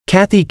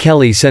Cathy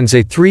Kelley sends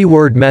a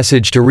 3-word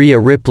message to Rhea,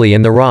 Ripley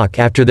and The Rock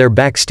after their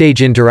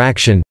backstage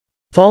interaction.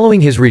 Following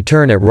his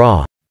return at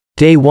Raw.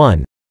 Day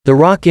 1. The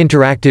Rock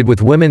interacted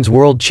with Women's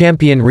World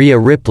Champion Rhea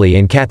Ripley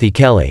and Cathy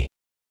Kelley.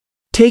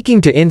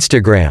 Taking to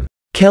Instagram,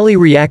 Kelley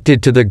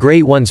reacted to the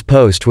Great One's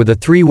post with a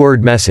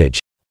 3-word message.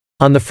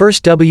 On the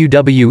first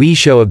WWE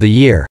show of the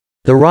year,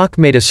 The Rock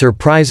made a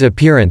surprise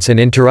appearance and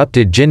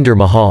interrupted Jinder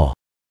Mahal.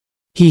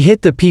 He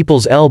hit the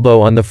people's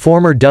elbow on the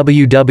former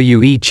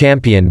WWE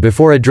champion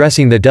before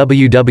addressing the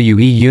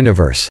WWE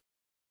Universe.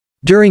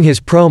 During his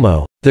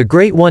promo, the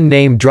Great One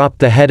name-dropped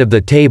the head of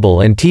the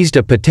table and teased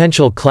a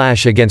potential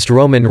clash against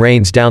Roman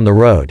Reigns down the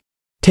road.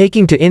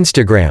 Taking to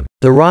Instagram,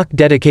 The Rock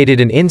dedicated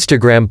an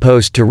Instagram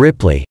post to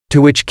Ripley,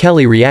 to which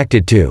Kelley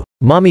reacted to.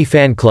 Mami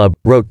fan club,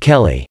 wrote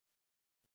Kelley.